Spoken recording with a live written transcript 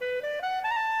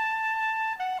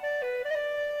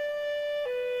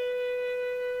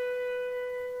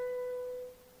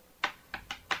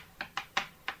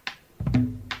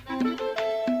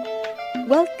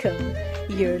Welcome.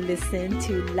 You're listening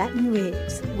to Latin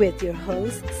Waves with your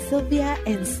hosts Sylvia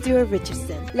and Stuart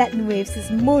Richardson. Latin Waves is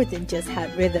more than just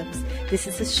hot rhythms. This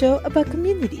is a show about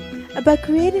community, about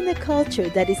creating a culture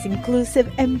that is inclusive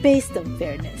and based on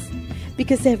fairness.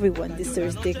 Because everyone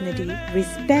deserves dignity,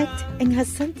 respect, and has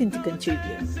something to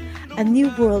contribute. A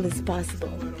new world is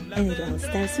possible, and it all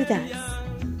starts with us.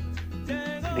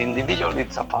 The individual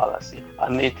is a fallacy,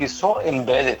 and it is so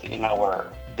embedded in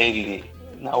our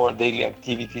daily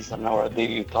activities and our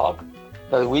daily talk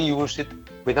that we use it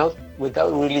without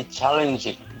really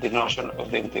challenging the notion of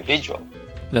the individual.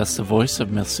 That's the voice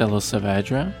of Marcelo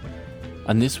Saavedra.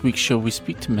 On this week's show, we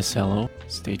speak to Marcelo.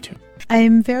 Stay tuned.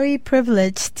 I'm very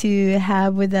privileged to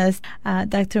have with us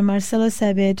Dr. Marcelo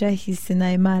Saavedra. He's an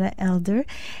Aymara elder,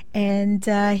 and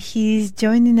he's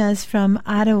joining us from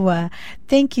Ottawa.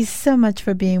 Thank you so much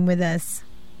for being with us.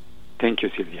 Thank you,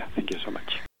 Sylvia. Thank you so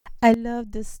much. I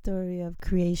love the story of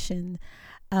creation.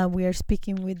 We are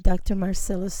speaking with Dr.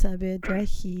 Marcelo Saavedra.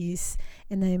 He's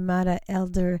an Aymara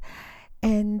elder,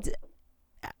 and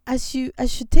as you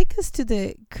take us to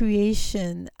the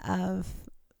creation of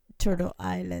Turtle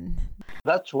Island.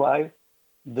 That's why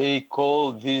they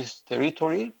call this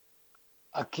territory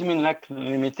Akiminak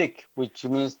Limitik, which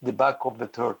means the back of the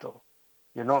turtle.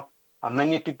 And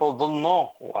many people don't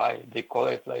know why they call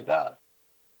it like that.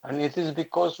 And it is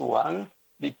because, one,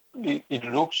 it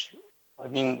looks,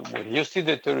 when you see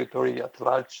the territory at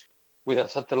large with a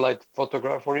satellite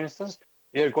photograph, for instance,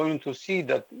 you're going to see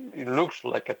that it looks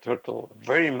like a turtle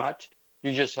very much.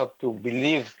 You just have to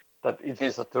believe that it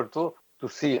is a turtle to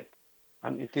see it.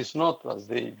 And it is not, as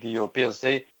the Europeans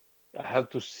say, I have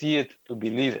to see it to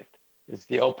believe it. It's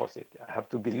the opposite. I have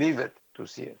to believe it to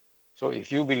see it. So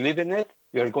if you believe in it,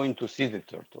 you are going to see the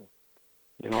turtle.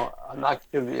 And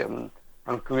actually,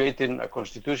 I'm creating a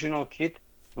constitutional kit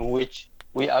in which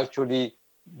we actually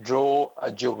draw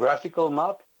a geographical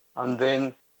map, and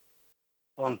then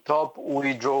on top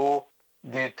we draw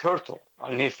the turtle.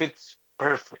 And if it's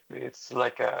perfect, it's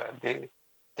like the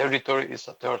territory is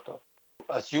a turtle.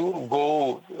 As you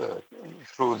go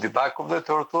through the back of the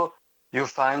turtle, you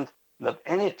find that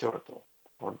any turtle,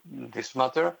 for this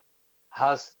matter,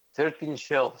 has 13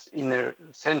 shells, inner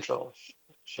central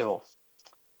shells.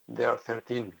 There are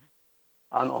 13.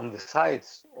 And on the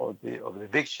sides of the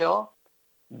big shell,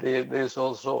 there is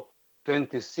also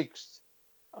 26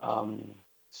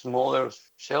 smaller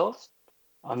shells,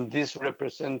 and this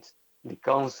represents the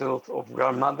councils of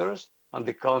grandmothers and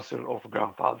the council of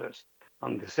grandfathers.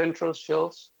 And the central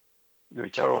shells,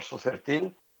 which are also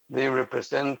 13, they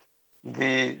represent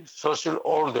the social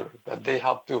order that they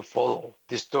have to follow.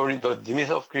 The story, the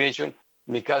myth of creation,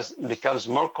 becomes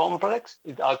more complex.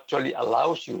 It actually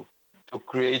allows you to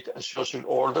create a social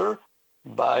order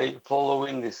by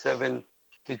following the 7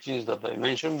 teachings that I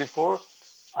mentioned before,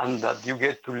 and that you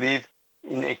get to live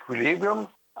in equilibrium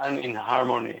and in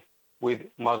harmony with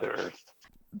Mother Earth.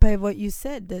 By what you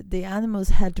said, that the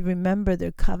animals had to remember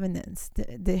their covenants.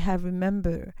 They have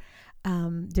remember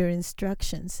their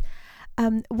instructions.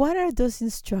 What are those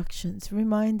instructions?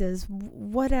 Remind us,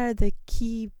 what are the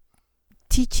key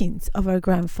teachings of our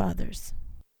grandfathers?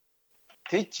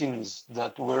 Teachings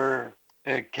that were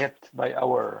kept by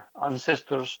our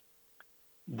ancestors,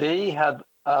 they had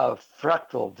a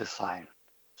fractal design.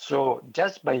 So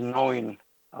just by knowing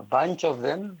a bunch of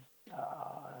them,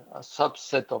 a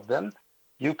subset of them,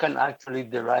 you can actually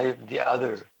derive the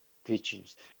other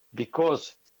teachings,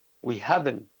 because we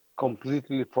haven't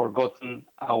completely forgotten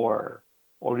our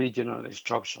original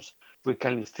instructions. We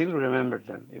can still remember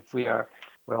them if we are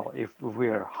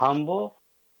humble,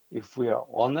 if we are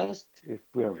honest, if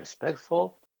we are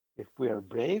respectful, if we are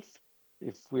brave,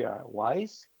 if we are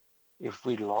wise, if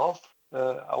we love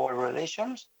our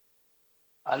relations,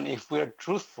 and if we are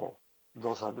truthful.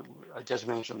 Those are, I just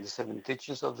mentioned the 7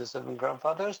 teachings of the 7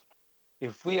 grandfathers.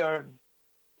 If we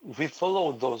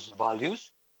follow those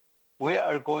values, we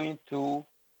are going to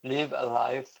live a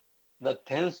life that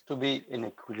tends to be in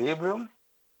equilibrium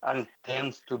and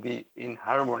tends to be in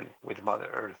harmony with Mother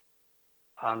Earth.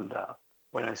 And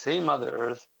when I say Mother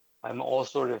Earth, I'm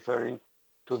also referring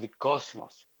to the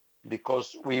cosmos,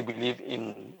 because we believe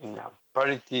in a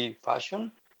parity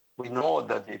fashion. We know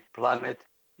that the planet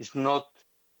is not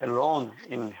alone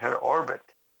in her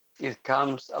orbit. It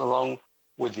comes along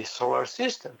with the solar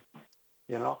system,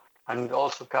 and it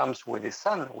also comes with the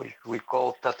sun, which we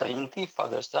call Tata Inti,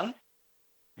 Father Sun.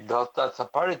 That's a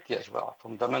parity as well,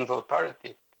 fundamental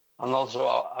parity. And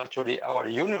also actually our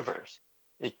universe,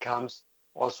 it comes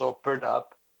also paired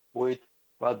up with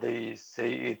what they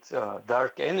say it's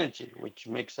dark energy, which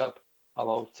makes up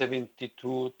about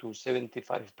 72 to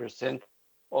 75%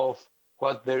 of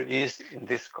what there is in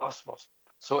this cosmos.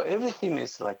 So everything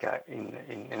is like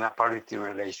in a parity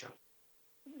relation,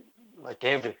 like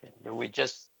everything. We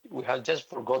have just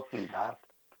forgotten that,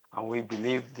 and we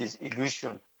believe this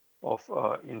illusion of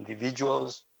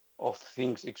individuals, of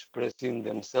things expressing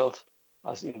themselves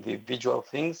as individual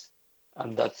things,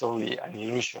 and that's only an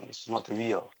illusion. It's not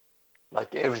real.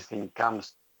 Like everything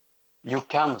comes, you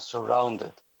come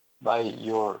surrounded by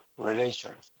your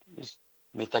relations. It's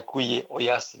mitakuye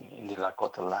oyasin in the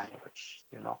Lakota language,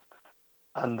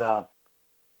 and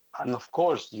of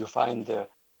course you find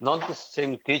not the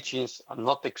same teachings are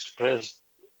not expressed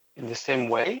in the same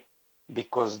way,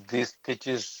 because these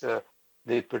teachings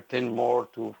they pertain more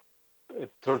to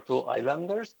Turtle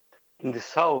Islanders. In the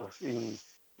south,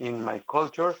 in my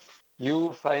culture,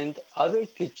 you find other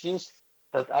teachings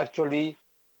that actually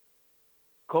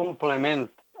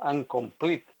complement and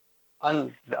complete,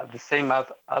 and at the same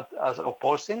as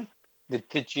opposing the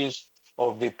teachings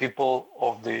of the people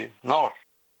of the north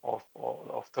of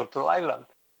Turtle Island.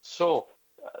 So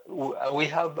we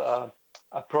have a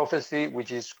prophecy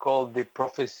which is called the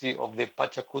prophecy of the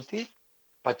Pachacuti.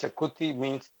 Pachacuti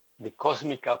means the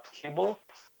cosmic upheaval,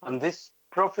 and this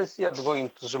prophecy, I'm going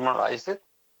to summarize it.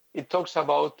 It talks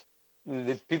about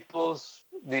the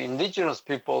indigenous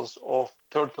peoples of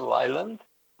Turtle Island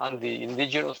and the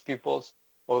indigenous peoples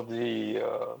of the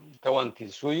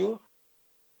Tawantinsuyu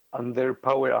and their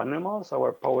power animals.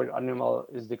 Our power animal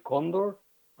is the condor,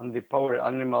 and the power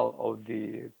animal of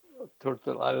the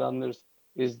Turtle Islanders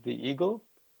is the eagle.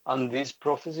 And this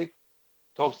prophecy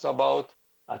talks about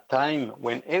a time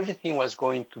when everything was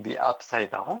going to be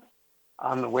upside down,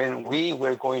 and when we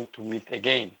were going to meet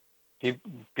again.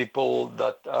 People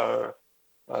that are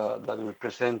that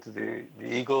represent the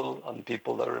eagle and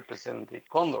people that represent the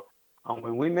condor. And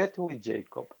when we met with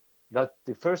Jacob, that's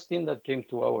the first thing that came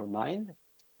to our mind,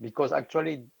 because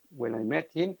actually when I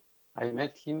met him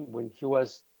when he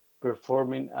was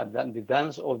performing the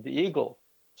dance of the eagle.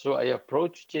 So I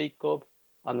approached Jacob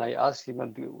and I asked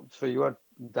him, so you are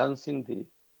dancing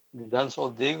the dance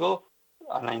of the eagle?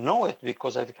 And I know it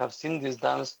because I have seen this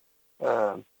dance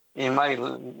in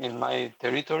my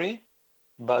territory,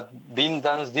 but being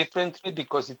danced differently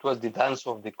because it was the dance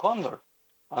of the condor.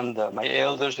 And my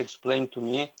elders explained to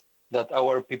me that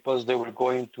our peoples, they were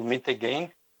going to meet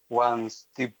again once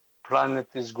the planet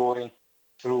is going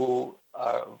through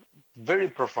a very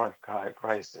profound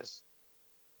crisis.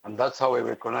 And that's how I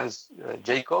recognized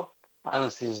Jacob.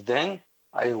 And since then,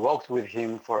 I walked with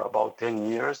him for about 10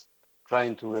 years,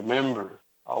 trying to remember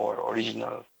our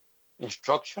original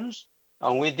instructions.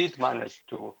 And we did manage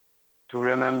to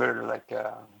remember like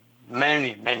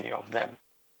many of them.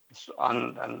 So,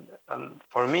 and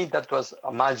for me, that was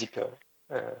a magical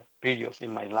period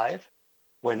in my life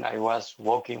when I was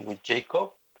walking with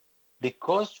Jacob,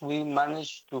 because we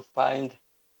managed to find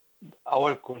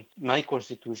my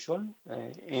constitution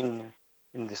in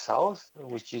the south,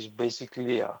 which is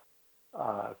basically a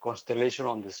constellation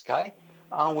on the sky,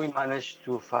 and we managed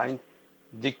to find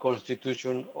the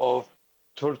constitution of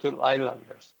Turtle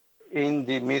Islanders in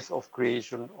the myth of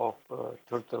creation of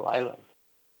Turtle Island.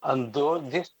 And though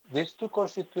these two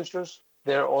constitutions,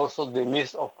 they're also the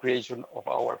myth of creation of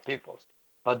our peoples.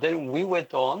 But then we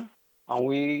went on and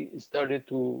we started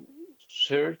to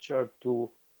search or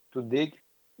to dig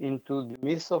into the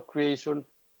myth of creation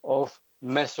of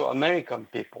Mesoamerican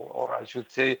people, or I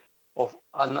should say of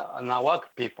Anahuac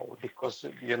people, because,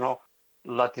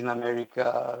 Latin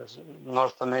America,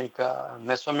 North America,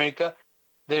 Mesoamerica,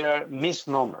 they are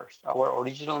misnomers. Our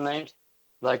original names,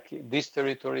 like this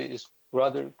territory is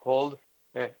rather called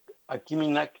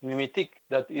Akiminak Mimitik,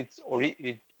 that its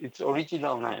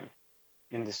original name.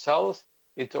 In the south,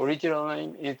 its original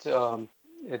name is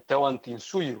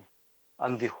Tawantinsuyu,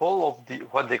 and the whole of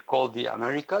what they call the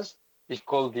Americas is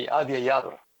called the Abya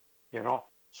Yadra,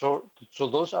 So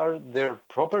those are their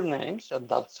proper names, and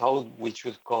that's how we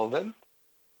should call them.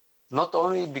 Not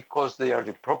only because they are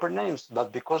the proper names,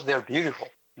 but because they are beautiful.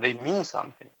 They mean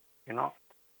something,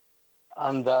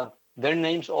 And their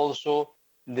names also,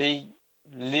 they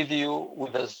leave you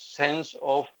with a sense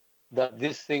of that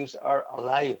these things are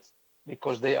alive,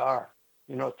 because they are.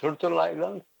 Turtle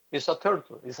Island is a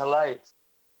turtle, it's alive.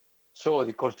 So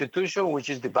the Constitution, which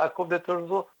is the back of the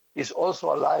turtle, is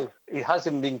also alive. It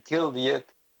hasn't been killed yet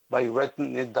by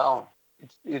writing it down.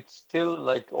 It's still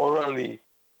like orally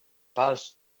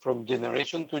passed from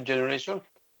generation to generation,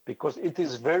 because it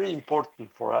is very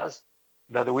important for us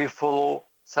that we follow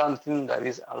something that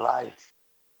is alive.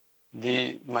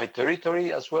 My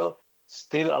territory as well,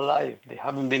 still alive. They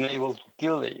haven't been able to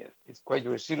kill it yet. It's quite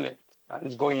resilient, and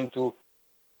it's going to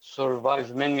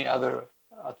survive many other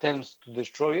attempts to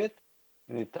destroy it.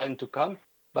 in the time to come,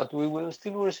 but we will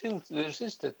still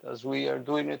resist it as we are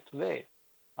doing it today.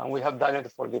 And we have done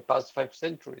it for the past 5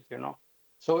 centuries,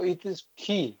 So it is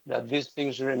key that these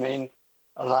things remain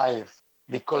alive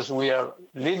because we are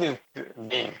living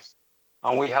beings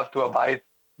and we have to abide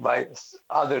by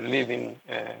other living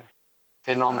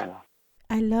phenomena.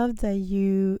 I love that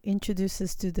you introduce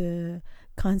us to the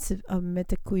concept of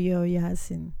metakuyo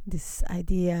yasin, this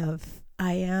idea of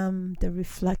I am the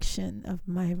reflection of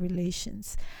my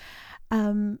relations.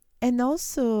 And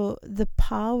also the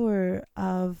power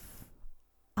of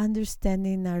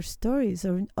understanding our stories,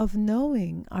 or of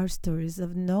knowing our stories,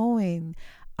 of knowing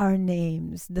our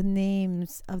names, the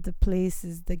names of the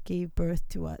places that gave birth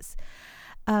to us.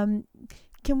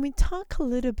 Can we talk a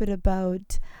little bit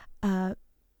about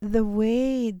the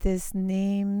way these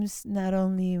names not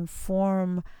only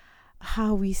inform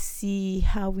how we see,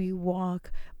 how we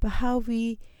walk, but how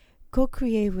we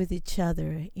co-create with each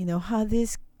other, how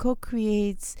this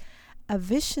co-creates a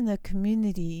vision of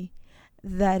community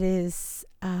that is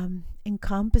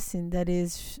encompassing, that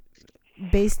is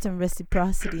based on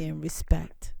reciprocity and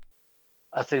respect.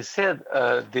 As I said,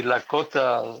 the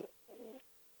Lakota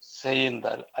saying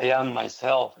that I am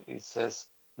myself, it says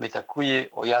Metakuye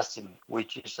Oyasin,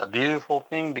 which is a beautiful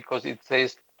thing because it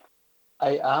says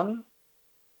I am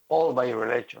all my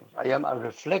relations. I am a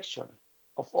reflection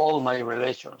of all my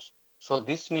relations. So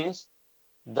this means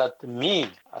that me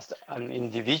as an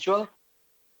individual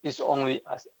is only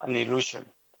as an illusion.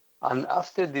 And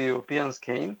after the Europeans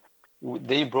came,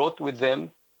 they brought with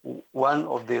them one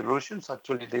of the illusions.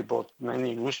 Actually, they brought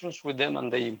many illusions with them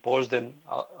and they imposed them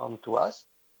onto us.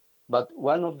 But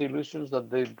one of the illusions that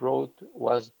they brought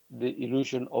was the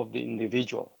illusion of the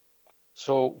individual.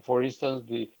 So, for instance,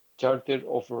 the Charter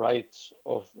of Rights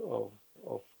of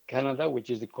Canada, which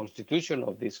is the constitution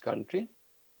of this country,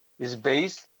 is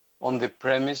based on the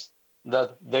premise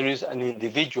that there is an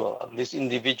individual, and this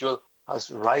individual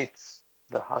has rights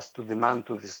that has to demand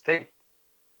to the state.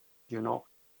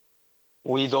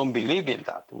 We don't believe in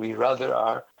that.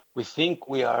 We think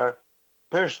we are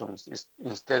persons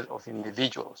instead of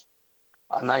individuals.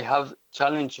 And I have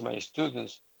challenged my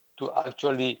students to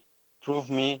actually prove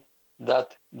me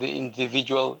that the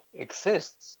individual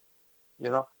exists,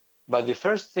 But the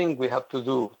first thing we have to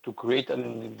do to create an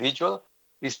individual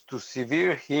is to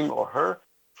sever him or her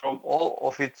from all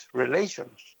of its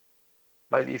relations.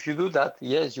 But if you do that,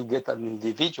 yes, you get an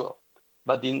individual.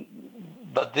 But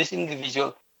this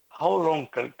individual, how long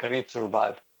can it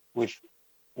survive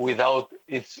without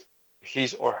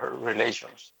his or her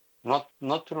relations?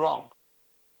 Not too long,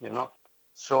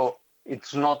 So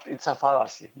it's a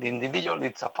fallacy. The individual,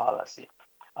 it's a fallacy.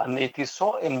 And it is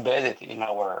so embedded in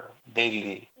our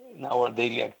daily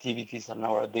activities and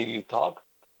our daily talk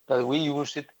that we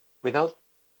use it without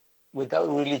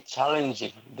really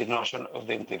challenging the notion of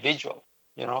the individual.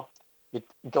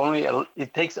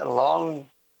 It takes a long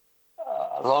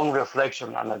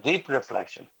reflection and a deep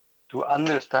reflection to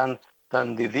understand the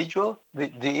individual.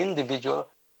 The individual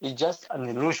is just an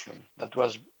illusion that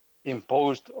was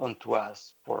imposed onto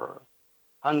us for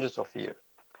hundreds of years.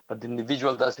 But the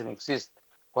individual doesn't exist.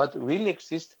 What really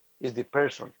exists is the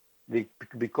person,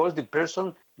 because the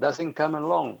person doesn't come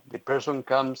alone. The person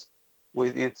comes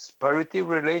with its parity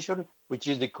relation, which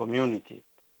is the community.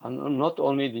 And not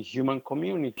only the human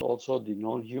community, also the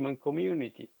non-human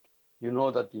community. You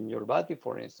know that in your body,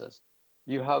 for instance,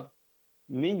 you have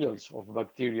millions of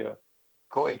bacteria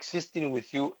coexisting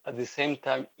with you at the same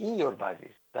time in your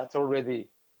body. That's already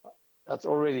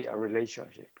a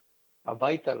relationship, a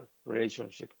vital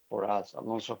relationship for us and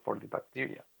also for the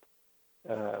bacteria.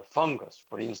 Fungus,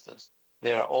 for instance,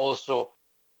 they are also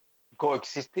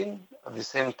coexisting at the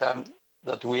same time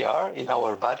that we are in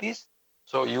our bodies.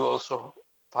 So you also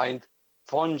find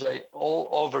fungi all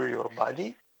over your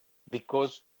body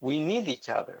because we need each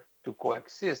other to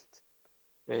coexist.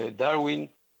 Darwin,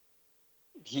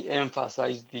 he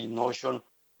emphasized the notion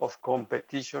of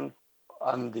competition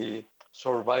and the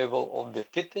survival of the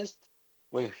fittest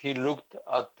when he looked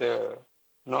at the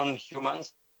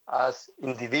non-humans as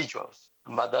individuals.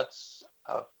 But that's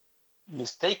a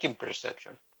mistaken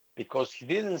perception because he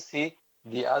didn't see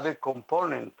the other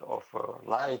component of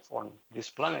life on this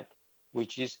planet,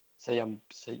 which is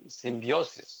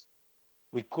symbiosis.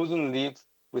 We couldn't live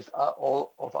with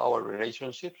all of our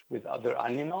relationships with other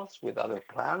animals, with other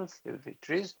plants, with the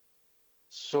trees.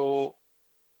 So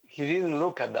he didn't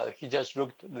look at that. He just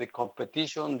looked at the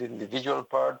competition, the individual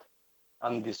part,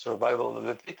 and the survival of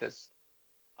the fittest.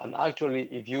 And actually,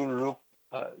 if you look,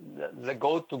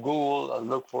 go to Google and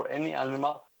look for any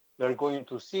animal, you're going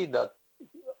to see that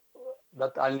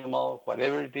animal,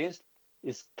 whatever it is,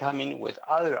 is coming with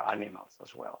other animals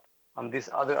as well. And these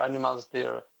other animals,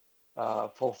 they're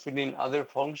fulfilling other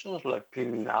functions like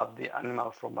cleaning up the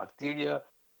animal from bacteria,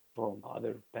 from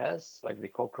other pests, like the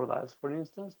crocodiles, for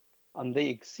instance, and they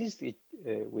exist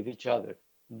with each other.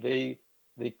 They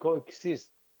they coexist.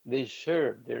 They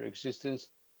share their existence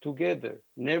together,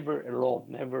 never alone,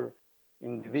 never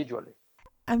individually.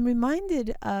 I'm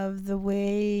reminded of the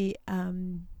way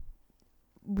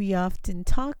we often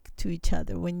talk to each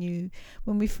other. When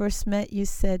we first met, you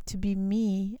said, "To be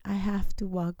me, I have to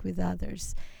walk with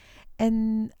others."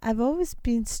 And I've always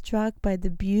been struck by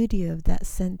the beauty of that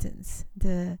sentence,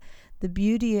 the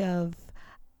beauty of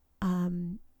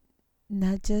um,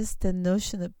 not just the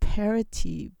notion of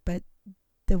parity, but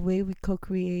the way we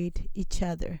co-create each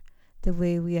other, the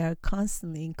way we are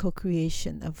constantly in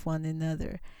co-creation of one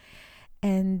another,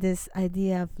 and this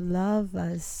idea of love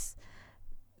as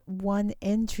one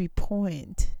entry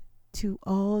point to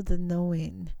all the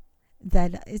knowing,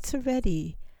 that it's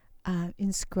already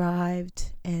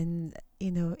inscribed, and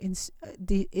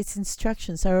its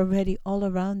instructions are already all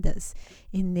around us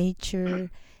in nature,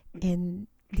 in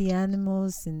the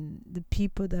animals and the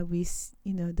people that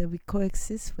that we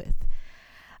coexist with.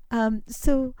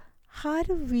 So how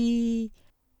do we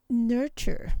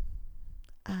nurture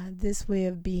this way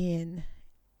of being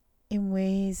in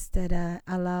ways that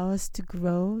allow us to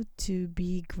grow, to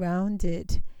be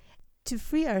grounded, to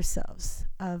free ourselves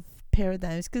of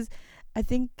paradigms? Because I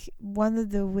think one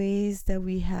of the ways that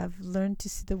we have learned to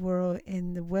see the world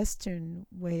in the Western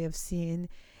way of seeing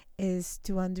is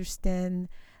to understand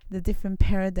the different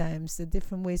paradigms, the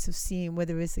different ways of seeing,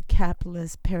 whether it's a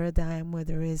capitalist paradigm,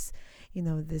 whether it's,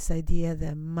 this idea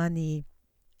that money,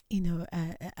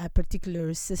 a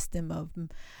particular system of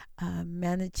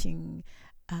managing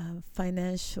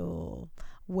financial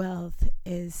wealth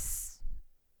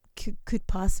could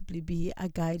possibly be a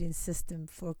guiding system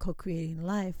for co-creating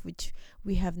life, which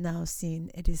we have now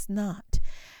seen it is not.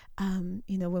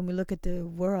 When we look at the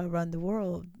world, around the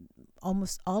world,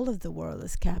 almost all of the world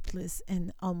is capitalist,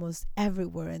 and almost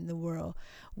everywhere in the world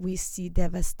we see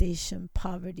devastation,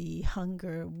 poverty,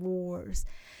 hunger, wars.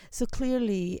 So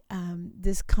clearly,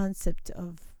 this concept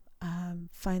of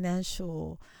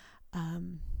financial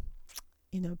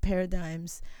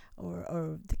paradigms,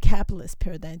 or the capitalist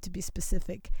paradigm, to be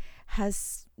specific,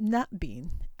 has not been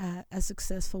a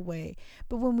successful way.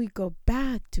 But when we go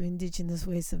back to indigenous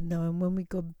ways of knowing, when we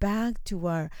go back to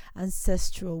our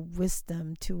ancestral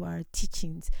wisdom, to our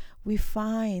teachings, we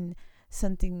find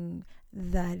something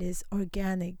that is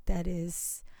organic, that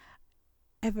is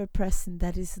ever present,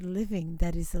 that is living,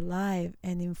 that is alive,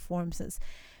 and informs us.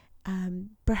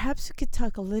 Perhaps we could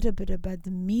talk a little bit about the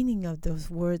meaning of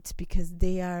those words, because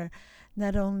they are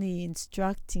not only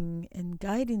instructing and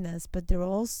guiding us, but they're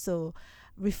also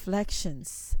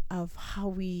reflections of how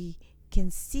we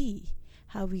can see,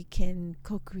 how we can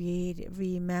co-create,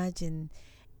 reimagine,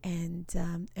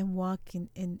 and walk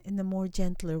in a more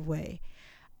gentler way.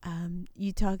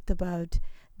 You talked about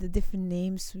the different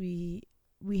names we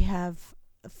have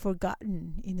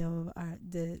forgotten,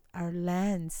 our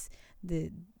lands,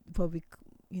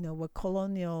 what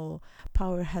colonial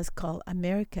power has called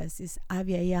Americas is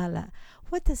Avia Yala.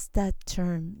 What does that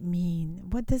term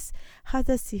mean? How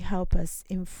does it help us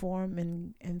inform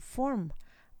and form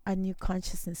a new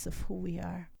consciousness of who we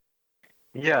are?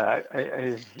 Yeah,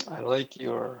 I like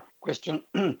your question,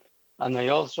 and I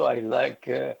like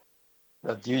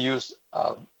that you use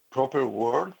a proper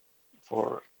word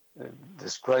for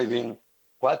describing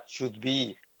what should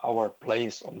be our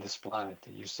place on this planet.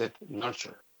 You said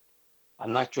nurture.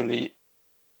 And actually,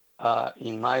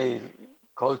 in my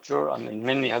culture and in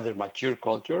many other mature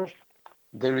cultures,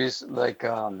 there is like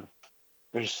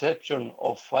perception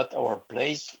of what our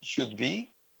place should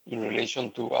be in relation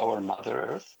to our Mother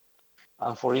Earth.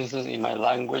 And for instance, in my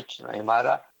language,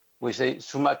 Aymara, we say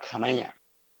sumak hamaya,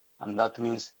 and that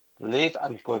means live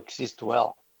and coexist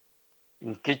well.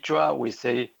 In Quechua, we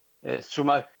say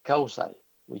sumak kausai,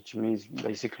 which means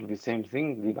basically the same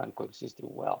thing, live and coexist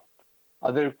well.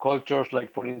 Other cultures,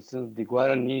 like for instance, the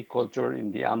Guarani culture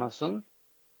in the Amazon,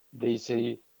 they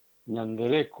say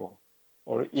Nyandereko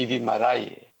or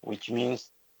Ivimaraye, which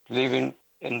means living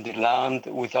in the land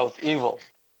without evil.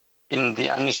 In the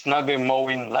Anishinaabe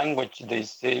Mowin language,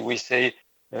 we say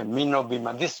Mino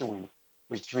Bimadisuin,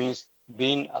 which means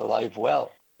being alive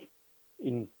well.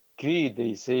 In Cree,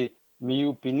 they say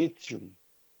Miu Pinitsum,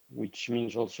 which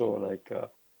means also like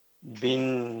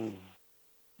being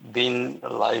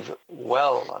alive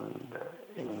well and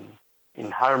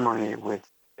in harmony with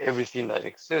everything that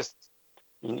exists.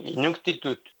 In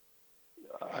Inuktitut,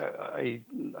 I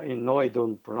know I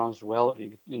don't pronounce well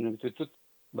Inuktitut,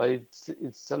 but it's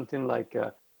something like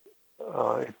it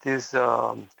is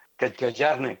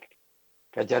Kajarnek.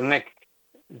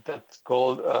 That's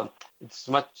called. It's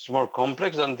much more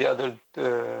complex than the other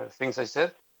things I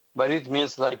said, but it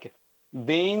means like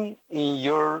being in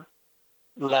your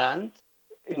land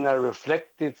in a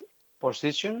reflective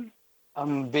position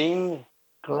and being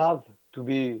glad to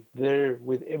be there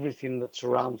with everything that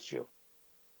surrounds you.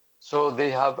 So they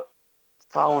have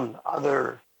found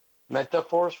other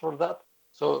metaphors for that.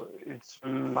 So it's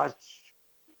much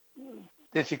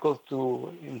difficult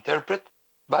to interpret,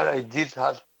 but I did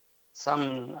have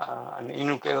an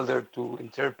Inuk elder to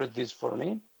interpret this for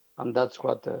me, and that's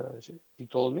what he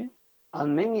told me.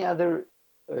 And many other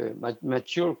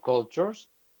mature cultures,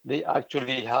 they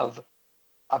actually have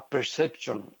a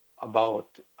perception about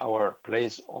our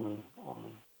place on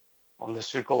the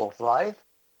circle of life,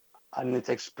 and it's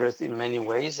expressed in many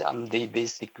ways, and they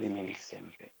basically mean the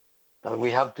same thing. That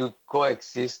we have to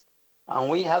coexist, and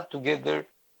we have to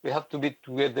be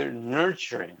together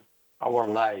nurturing our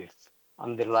life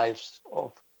and the lives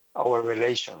of our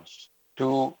relations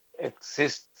to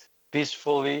exist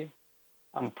peacefully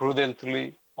and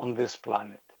prudently on this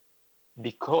planet.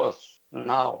 Because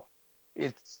now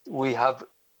we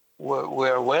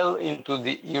are well into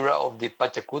the era of the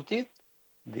Pachacuti,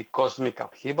 the cosmic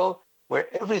upheaval, where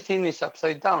everything is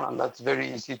upside down, and that's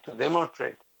very easy to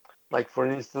demonstrate. Like, for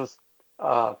instance,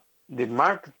 the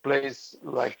marketplace,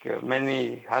 like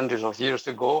many hundreds of years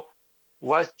ago,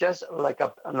 was just like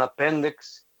an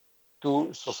appendix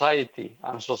to society,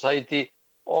 and society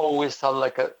always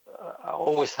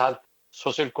had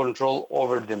social control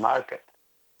over the market.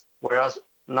 Whereas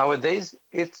nowadays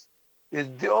it's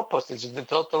the opposite, it's the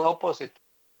total opposite.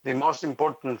 The most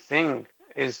important thing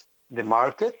is the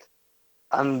market,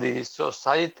 and the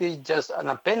society just an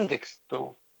appendix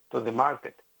to the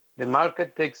market. The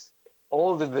market takes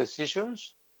all the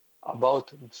decisions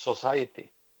about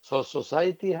society. So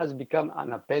society has become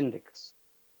an appendix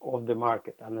of the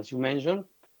market. And as you mentioned,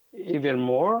 even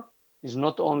more is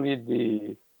not only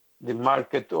the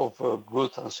market of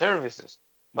goods and services,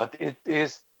 but it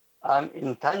is an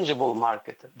intangible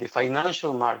market, the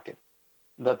financial market,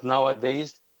 that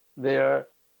nowadays they are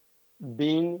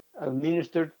being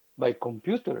administered by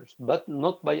computers, but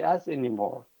not by us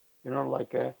anymore.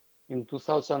 Like in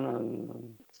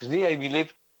 2003, I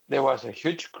believe there was a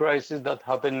huge crisis that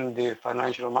happened in the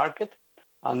financial market,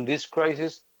 and this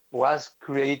crisis was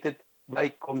created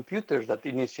by computers that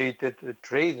initiated the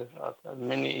trade at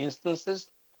many instances,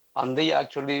 and they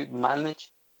actually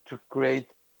managed to create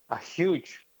a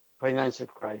huge financial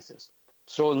crisis.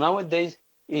 So nowadays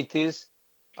it is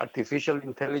artificial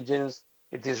intelligence,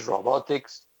 it is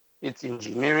robotics, it's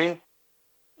engineering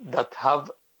that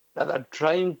are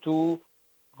trying to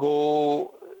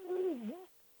go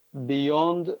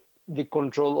beyond the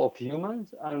control of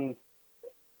humans and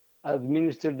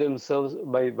administer themselves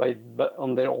by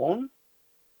on their own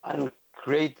and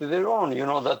create their own. You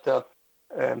know that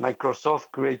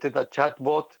Microsoft created a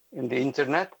chatbot in the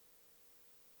internet,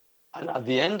 and at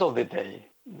the end of the day,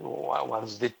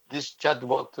 once this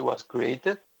chatbot was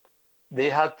created, they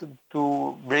had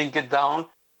to bring it down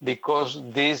because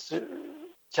this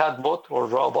chatbot or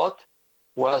robot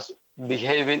was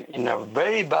behaving in a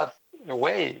very bad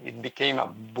way. It became a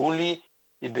bully.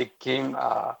 It became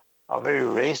a very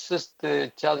racist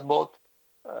chatbot,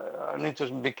 and it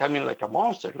was becoming like a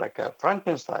monster, like a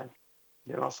Frankenstein.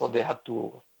 So they had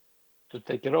to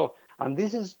take it off. And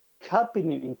this is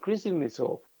happening increasingly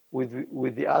so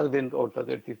with the advent of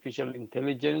artificial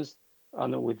intelligence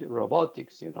and with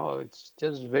robotics. It's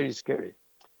just very scary.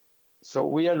 So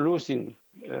we are losing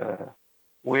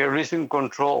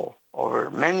control over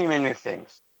many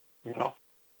things.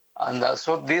 And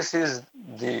so this is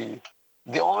the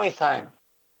only time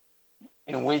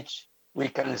in which we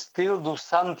can still do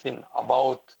something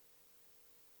about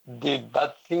the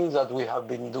bad things that we have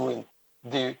been doing,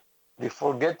 the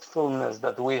forgetfulness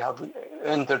that we have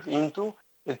entered into.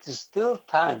 It is still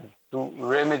time to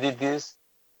remedy this,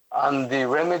 and the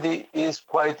remedy is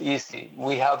quite easy.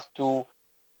 We have to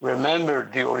remember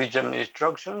the original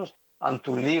instructions and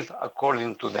to live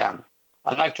according to them.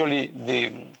 And actually,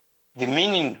 the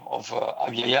meaning of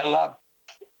Abya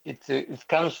it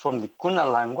comes from the Kuna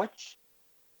language,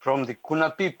 from the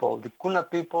Kuna people. The Kuna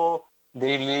people,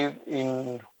 they live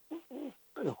in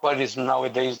what is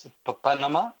nowadays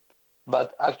Panama,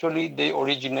 but actually they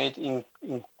originate in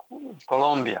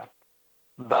Colombia.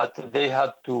 But they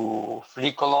had to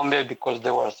flee Colombia because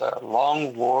there was a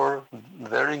long war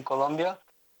there in Colombia.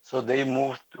 So they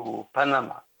moved to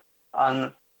Panama.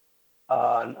 And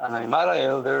an Aymara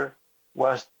elder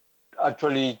was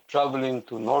actually traveling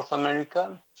to North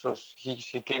America. So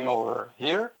he came over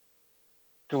here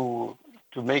to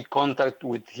make contact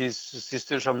with his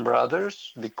sisters and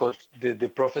brothers, because the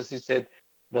prophecy said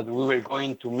that we were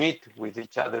going to meet with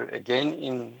each other again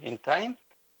in time.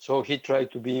 So he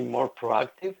tried to be more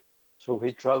proactive. So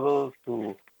he traveled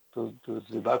to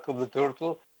the back of the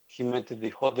turtle. He met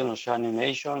the Haudenosaunee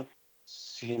Nation.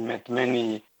 He met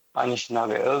many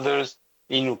Anishinaabe elders,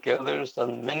 Inuk elders,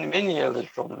 and many elders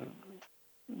from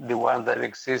the ones that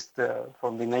exist,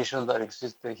 from the nations that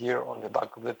exist here on the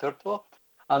back of the turtle.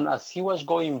 And as he was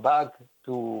going back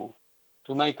to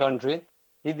my country,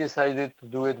 he decided to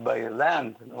do it by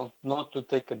land, not to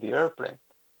take the airplane.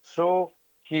 So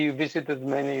he visited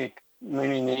many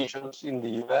nations in the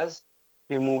U.S.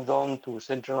 He moved on to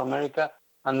Central America,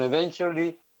 and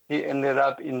eventually he ended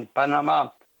up in Panama.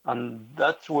 And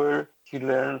that's where he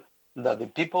learned that the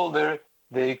people there,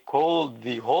 they called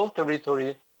the whole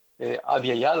territory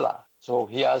Abya Yala. So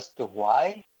he asked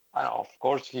why, and of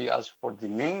course he asked for the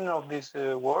meaning of this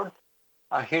word,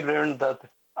 and he learned that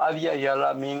Abya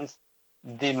Yala means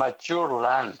the mature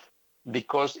land,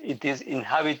 because it is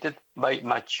inhabited by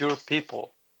mature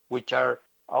people, which are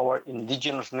our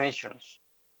indigenous nations.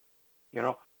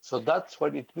 So that's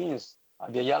what it means.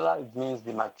 Abya Yala, it means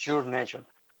the mature nation,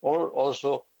 or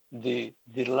also the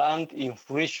land in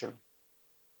fruition.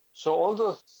 So all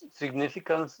those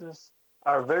significances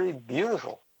are very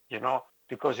beautiful,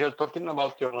 because you're talking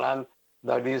about your land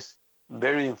that is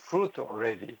bearing fruit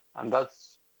already. And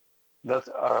that's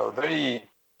a very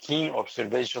keen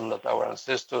observation that our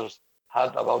ancestors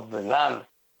had about the land,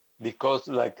 because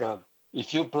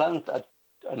if you plant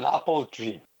an apple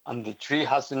tree and the tree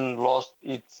hasn't lost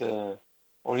its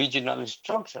original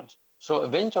instructions, so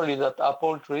eventually that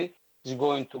apple tree is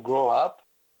going to grow up,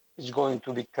 it's going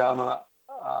to become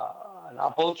an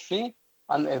apple tree,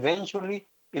 and eventually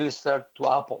it'll start to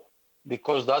apple,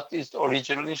 because that is the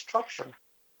original instruction.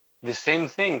 The same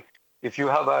thing, if you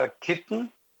have a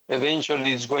kitten,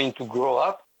 eventually it's going to grow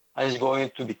up and it's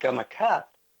going to become a cat,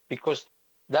 because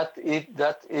that is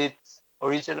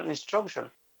original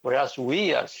instruction. Whereas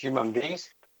we as human beings,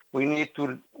 we need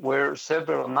to wear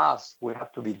several masks. We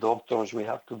have to be doctors, we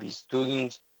have to be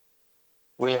students,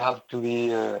 we have to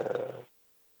be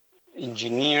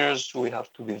engineers, we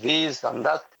have to be this and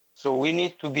that. So we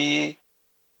need to be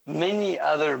many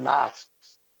other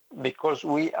masks, because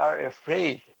we are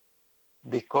afraid,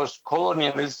 because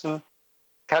colonialism,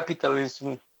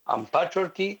 capitalism, and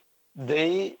patriarchy,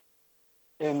 they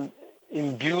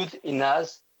imbued in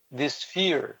us this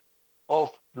fear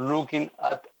of looking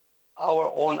at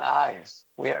our own eyes.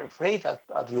 We are afraid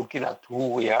at looking at who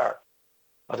we are,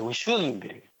 but we shouldn't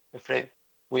be afraid.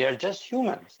 We are just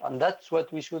humans, and that's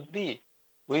what we should be.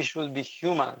 We should be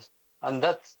humans, and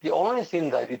that's the only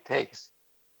thing that it takes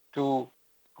to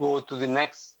go to the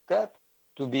next step,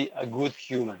 to be a good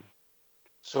human.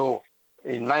 So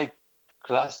in my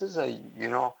classes,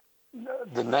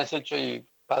 the message I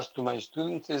pass to my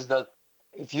students is that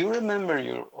if you remember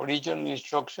your original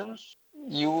instructions,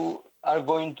 you are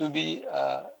going to be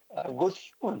a good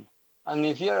human. And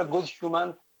if you are a good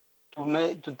human,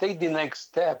 to take the next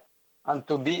step and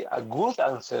to be a good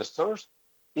ancestors,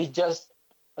 it's just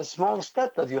a small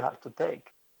step that you have to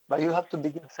take. But you have to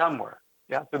begin somewhere.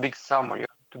 You have to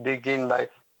begin by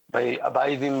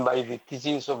abiding by the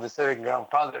teachings of the seven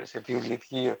grandfathers if you live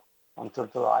here on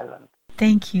Turtle Island.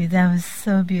 Thank you. That was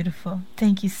so beautiful.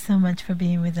 Thank you so much for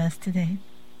being with us today.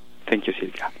 Thank you,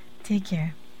 Silvia. Take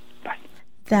care. Bye.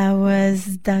 That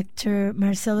was Dr.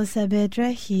 Marcelo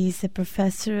Saavedra. He's a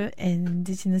professor in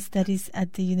Indigenous Studies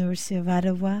at the University of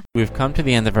Ottawa. We've come to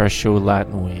the end of our show,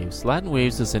 Latin Waves. Latin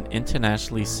Waves is an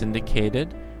internationally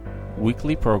syndicated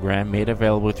weekly program made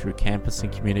available through campus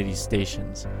and community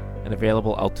stations and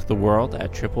available out to the world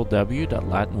at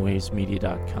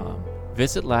www.latinwavesmedia.com.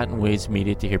 Visit Latin Waves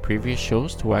Media to hear previous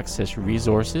shows, to access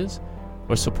resources,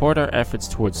 or support our efforts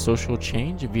towards social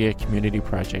change via community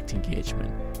project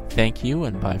engagement. Thank you,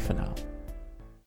 and bye for now.